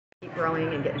keep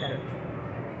growing and getting better.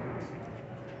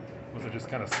 Was it just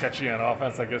kind of sketchy on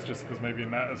offense, I guess, just because maybe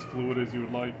not as fluid as you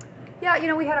would like?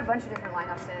 Yeah, we had a bunch of different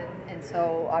lineups in, and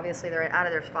so obviously they're out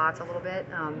of their spots a little bit,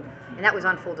 and that was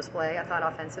on full display, I thought,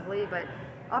 offensively. But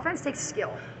offense takes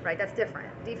skill, right? That's different.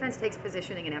 Defense takes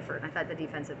positioning and effort, and I thought it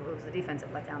was the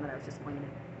defensive letdown that I was disappointed in.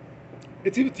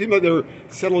 It seemed like they were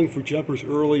settling for jumpers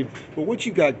early, but once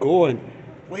you got going,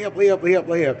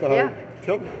 layup. Yeah.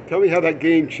 Tell me how that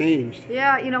game changed.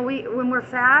 Yeah, when we're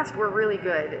fast, we're really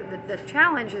good. The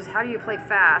challenge is how do you play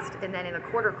fast and then in the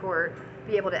quarter court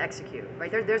be able to execute,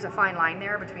 right? There's a fine line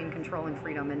there between control and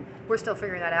freedom, and we're still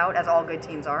figuring that out, as all good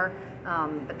teams are.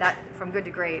 But that, from good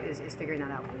to great, is figuring that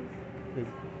out.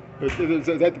 But is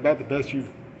that about the best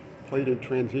you've played in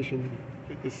transition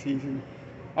this season?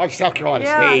 I'm South Carolina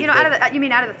State. You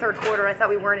mean out of the third quarter, I thought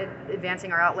we weren't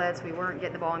advancing our outlets. We weren't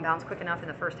getting the ball in bounds quick enough in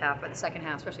the first half, but the second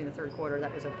half, especially in the third quarter,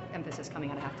 that was an emphasis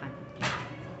coming out of halftime.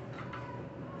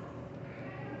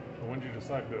 So when did you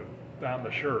decide to down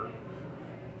the shirt?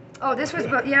 Oh, this was,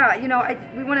 we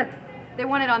won it. They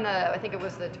won it on I think it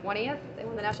was the 20th. They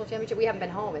won the national championship. We haven't been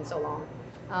home in so long.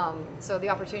 So the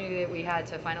opportunity that we had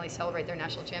to finally celebrate their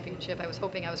national championship, I was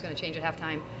hoping I was going to change at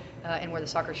halftime and wear the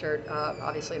soccer shirt,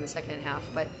 obviously in the second half.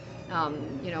 But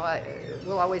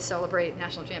we'll always celebrate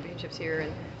national championships here,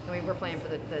 and we were playing for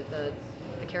the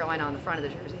Carolina on the front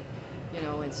of the jersey,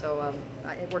 and so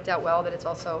it worked out well that it's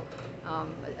also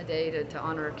a day to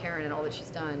honor Karen and all that she's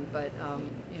done. But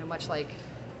much like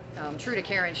true to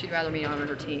Karen, she'd rather me honor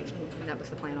her team, and that was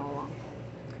the plan all along.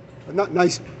 A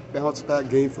nice bounce back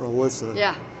game for Alyssa.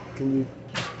 Yeah. Can you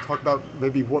talk about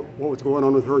maybe what was going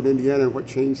on with her in Indiana and what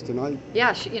changed tonight?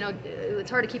 Yeah, it's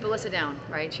hard to keep Alyssa down,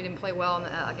 right? She didn't play well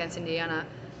against Indiana.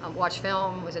 Watched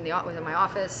film, was in my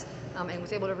office, and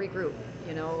was able to regroup.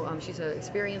 She's an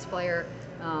experienced player.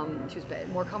 She was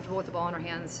more comfortable with the ball in her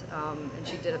hands, and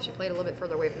she played a little bit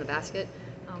further away from the basket,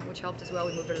 which helped as well.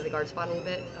 We moved her to the guard spot a little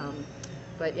bit.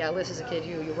 But yeah, Alyssa's a kid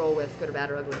you roll with, good or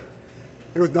bad or ugly.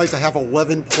 It was nice to have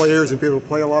 11 players and be able to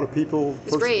play a lot of people.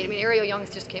 It's great. I mean, Ariel Young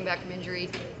just came back from injury.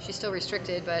 She's still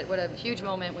restricted, but what a huge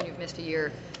moment when you've missed a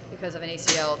year because of an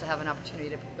ACL to have an opportunity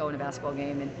to go in a basketball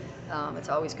game. And it's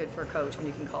always good for a coach when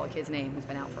you can call a kid's name who's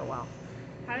been out for a while.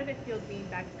 How did it feel being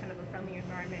back in kind of a friendly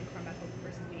environment, Carmichael,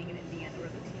 versus being in Indiana, where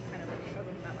the team kind of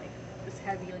struggled in that this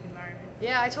heavy environment?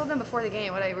 Yeah, I told them before the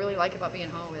game what I really like about being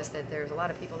home is that there's a lot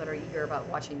of people that are eager about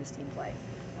watching this team play.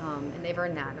 And they've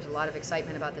earned that. There's a lot of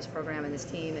excitement about this program and this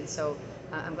team, and so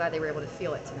I'm glad they were able to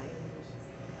feel it tonight.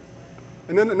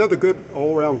 And then another good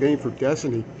all-around game for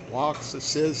Destiny. Blocks,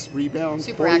 assists, rebounds,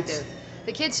 super points. Active.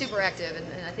 The kid's super active, and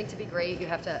I think to be great, you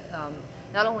have to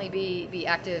not only be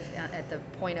active at the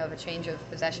point of a change of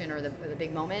possession or the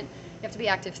big moment, you have to be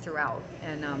active throughout.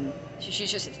 And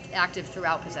she's just active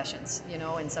throughout possessions,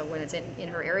 and so when it's in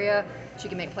her area, she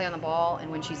can make a play on the ball,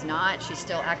 and when she's not, she's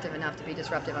still active enough to be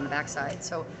disruptive on the backside.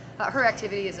 So her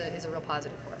activity is a real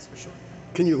positive for us, for sure.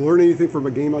 Can you learn anything from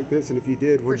a game like this? And if you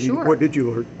did, what did you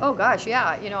learn? Oh gosh,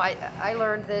 yeah. I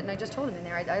learned that, and I just told him in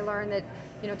there, I learned that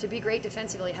to be great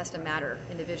defensively has to matter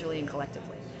individually and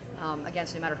collectively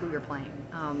against no matter who you're playing.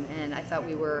 And I thought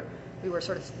we were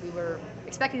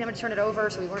expecting them to turn it over,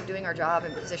 so we weren't doing our job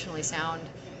and positionally sound.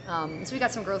 So we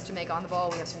got some growth to make on the ball.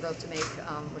 We have some growth to make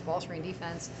with ball screen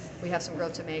defense. We have some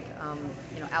growth to make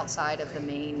outside of the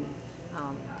main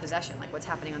possession, like what's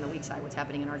happening on the weak side, what's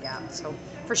happening in our gap. So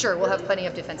for sure, we'll have plenty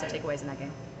of defensive takeaways in that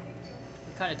game.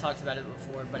 We kind of talked about it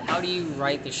before, but how do you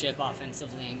right the ship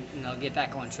offensively and get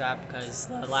back on track? Because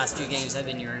the last two games have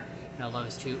been your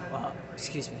lowest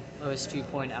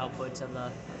 2-point outputs of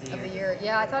the year.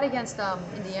 Yeah, I thought against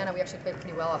Indiana we actually played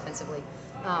pretty well offensively.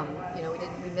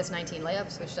 We missed 19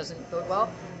 layups, which doesn't bode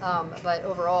well. But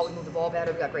overall, we moved the ball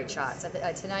better. We got great shots.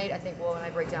 Tonight, I think when I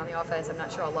break down the offense, I'm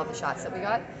not sure I'll love the shots that we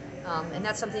got. And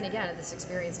that's something again that this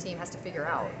experienced team has to figure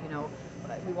out.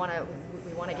 We want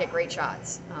to get great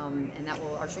shots, and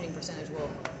our shooting percentage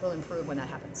will improve when that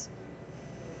happens.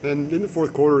 And in the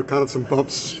fourth quarter, kind of some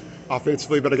bumps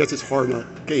offensively, but I guess it's hard in a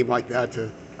game like that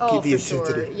to keep the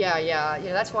intensity. Sure. Yeah.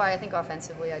 That's why I think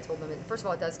offensively, I told them, first of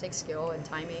all, it does take skill and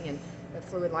timing, and the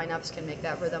fluid lineups can make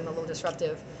that rhythm a little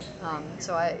disruptive.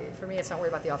 For me, it's not worried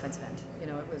about the offensive end.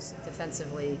 It was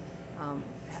defensively,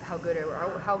 how good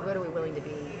are we willing to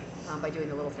be by doing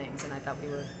the little things, and I thought we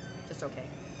were just okay.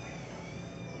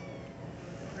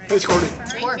 Thanks, Courtney.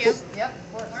 Thank you. Yep,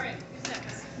 of course. All right, who's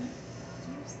next?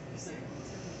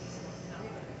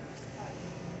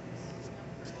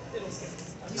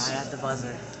 Right at the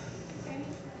buzzer.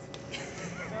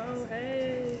 Oh,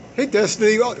 hey. Hey,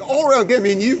 Destiny, all-around game. I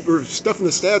mean, you were stuffing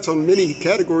the stats on many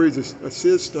categories: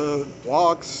 assists,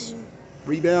 blocks,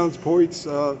 rebounds, points.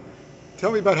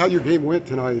 Tell me about how your game went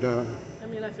tonight. I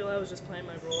mean, I feel I was just playing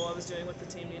my role. I was doing what the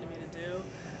team needed me to do.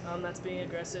 That's being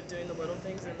aggressive, doing the little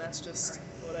things, and that's just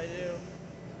what I do.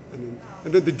 And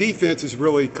then the defense has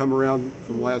really come around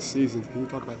from last season. Can you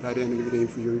talk about that end of the game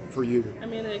for you? I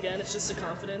mean, again, it's just a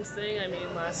confidence thing. I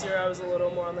mean, last year I was a little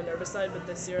more on the nervous side, but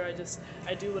this year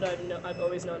I do what I've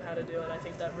always known how to do, and I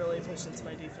think that really pushed into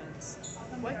my defense.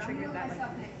 What triggered that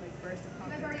like burst of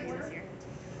confidence for you this year?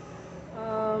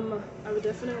 I would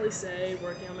definitely say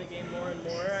working on my game more and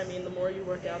more. I mean, the more you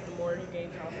work out, the more you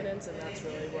gain confidence, and that's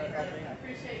really what helped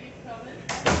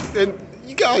me. And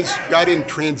you guys got in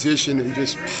transition and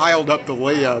just piled up the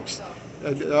layups.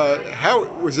 And how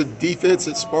was it defense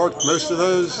that sparked most of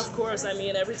those? Of course. I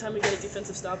mean, every time we get a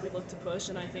defensive stop, we look to push,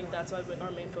 and I think that's why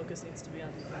our main focus needs to be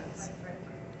on defense.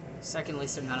 Second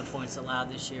least amount of points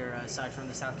allowed this year, aside from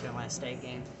the South Carolina State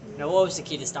game. Now, what was the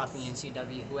key to stopping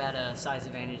UNCW, who had a size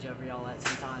advantage over y'all at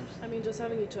some times? I mean, just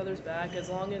having each other's back. As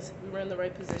long as we were in the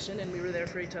right position and we were there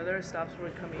for each other, stops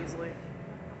would come easily.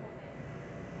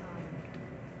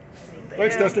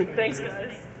 Thanks, Dustin. Thanks,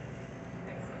 guys.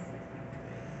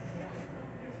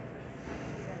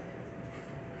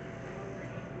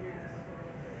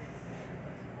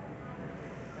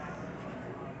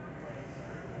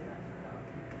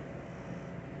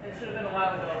 It should have been a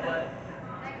while ago, but...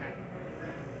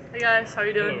 Hey guys, how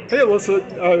you doing? Hey,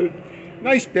 Alyssa.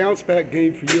 Nice bounce back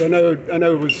game for you. I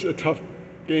know it was a tough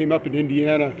game up in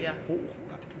Indiana. Yeah.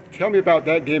 Tell me about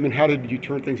that game and how did you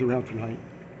turn things around tonight?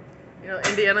 You know,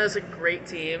 Indiana is a great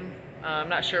team. I'm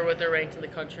not sure what they're ranked in the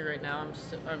country right now.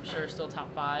 I'm sure still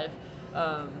top 5.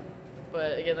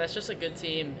 But again, that's just a good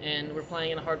team, and we're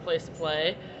playing in a hard place to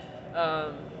play.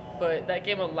 But that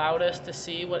game allowed us to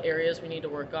see what areas we need to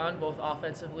work on, both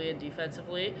offensively and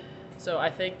defensively. So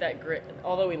I think that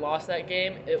although we lost that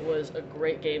game, it was a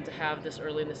great game to have this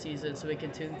early in the season so we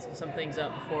can tune some things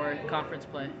up before conference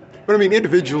play. But I mean,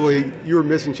 individually, you were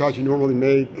missing shots you normally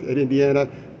make at Indiana,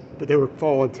 but they were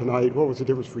falling tonight. What was the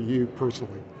difference for you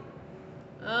personally?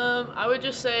 I would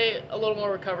just say a little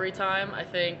more recovery time. I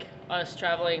think us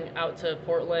traveling out to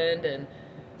Portland and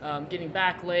getting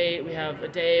back late, we have a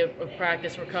day of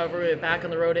practice recovery, we're back on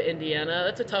the road to Indiana.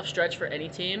 That's a tough stretch for any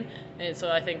team, and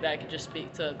so I think that could just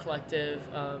speak to a collective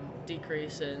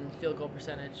decrease in field goal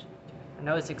percentage. I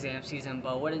know it's exam season,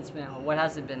 but what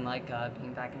has it been like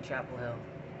being back in Chapel Hill?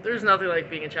 There's nothing like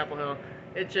being in Chapel Hill.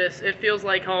 It feels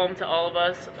like home to all of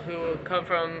us who come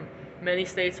from many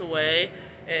states away,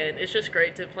 and it's just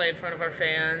great to play in front of our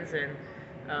fans and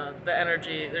the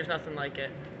energy. There's nothing like it.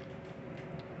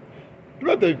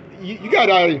 What about you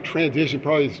got out in transition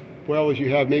probably as well as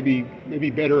you have, maybe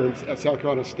better at South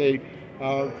Carolina State.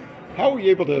 How were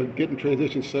you able to get in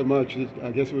transition so much?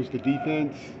 I guess it was the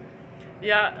defense.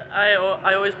 Yeah, I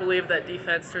always believe that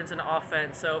defense turns into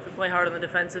offense. So if we play hard on the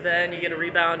defensive end, you get a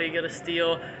rebound or you get a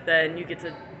steal, then you get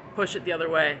to push it the other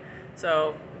way.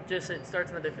 So it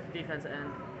starts on the defense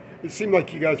end. It seemed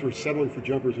like you guys were settling for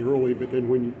jumpers early, but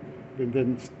then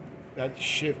then that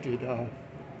shifted.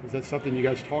 Was that something you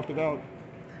guys talked about?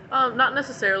 Not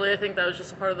necessarily. I think that was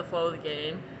just a part of the flow of the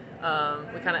game.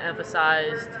 We kind of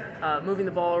emphasized moving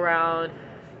the ball around,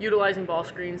 utilizing ball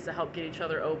screens to help get each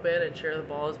other open and share the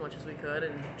ball as much as we could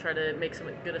and try to make some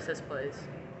good assist plays.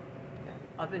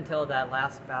 Up until that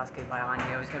last basket by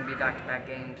Anya, it was going to be back-to-back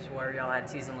games where y'all had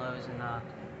season lows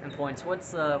and points.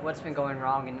 What's been going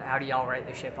wrong, and how do y'all right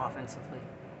the ship offensively?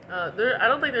 I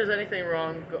don't think there's anything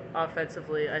wrong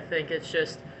offensively. I think it's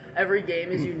just every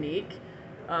game is unique.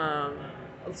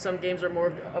 Some games are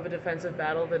more of a defensive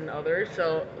battle than others,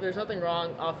 so there's nothing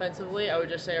wrong offensively. I would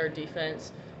just say our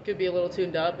defense could be a little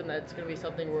tuned up, and that's going to be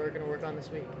something we're going to work on this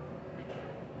week.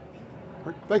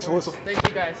 Thanks, Alyssa. Thank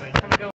you, guys. Have a good one.